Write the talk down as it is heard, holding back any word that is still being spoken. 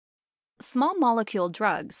Small molecule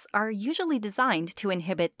drugs are usually designed to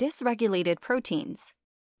inhibit dysregulated proteins.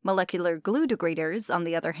 Molecular glue degraders, on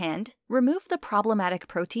the other hand, remove the problematic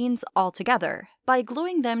proteins altogether by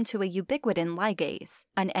gluing them to a ubiquitin ligase,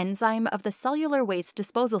 an enzyme of the cellular waste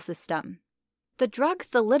disposal system. The drug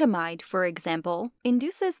thalidomide, for example,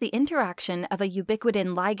 induces the interaction of a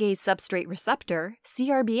ubiquitin ligase substrate receptor,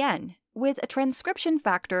 CRBN, with a transcription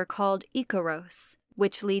factor called Ikaros,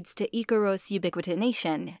 which leads to Ikaros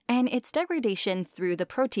ubiquitination and its degradation through the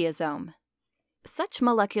proteasome. Such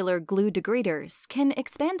molecular glue degraders can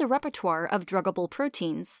expand the repertoire of druggable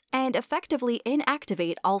proteins and effectively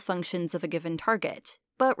inactivate all functions of a given target,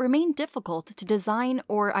 but remain difficult to design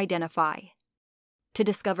or identify. To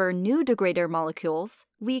discover new degrader molecules,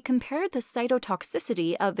 we compared the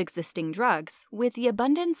cytotoxicity of existing drugs with the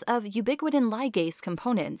abundance of ubiquitin ligase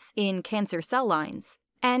components in cancer cell lines,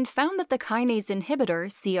 and found that the kinase inhibitor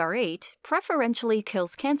CR8 preferentially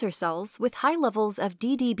kills cancer cells with high levels of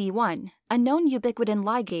DDB1, a known ubiquitin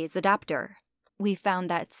ligase adapter. We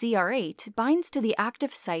found that CR8 binds to the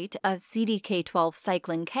active site of CDK12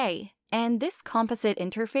 cyclin K, and this composite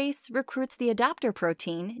interface recruits the adapter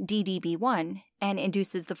protein DDB1 and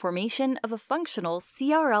induces the formation of a functional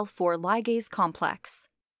CRL4 ligase complex.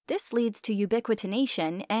 This leads to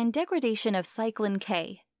ubiquitination and degradation of cyclin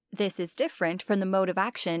K. This is different from the mode of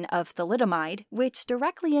action of thalidomide, which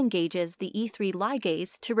directly engages the E3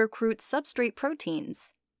 ligase to recruit substrate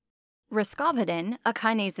proteins. Riscovidin, a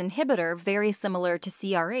kinase inhibitor very similar to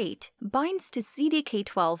CR8, binds to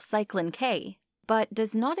CDK12 cyclin K, but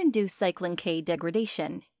does not induce cyclin K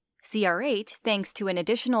degradation. CR8, thanks to an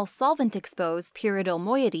additional solvent-exposed pyridyl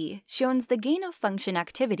moiety, shows the gain-of-function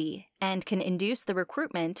activity and can induce the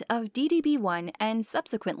recruitment of DDB1 and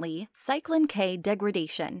subsequently cyclin K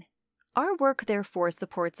degradation. Our work therefore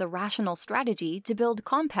supports a rational strategy to build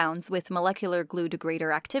compounds with molecular glue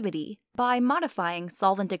degrader activity by modifying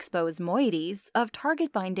solvent-exposed moieties of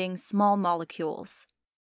target-binding small molecules.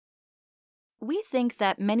 We think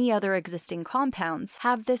that many other existing compounds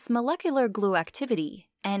have this molecular glue activity,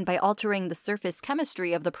 and by altering the surface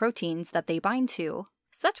chemistry of the proteins that they bind to,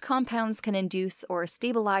 such compounds can induce or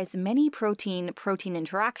stabilize many protein-protein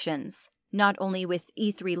interactions, not only with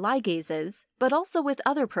E3 ligases, but also with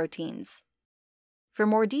other proteins. For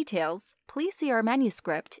more details, please see our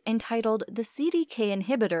manuscript entitled "The CDK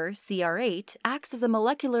inhibitor CR8 acts as a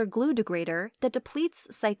molecular glue degrader that depletes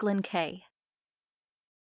cyclin K."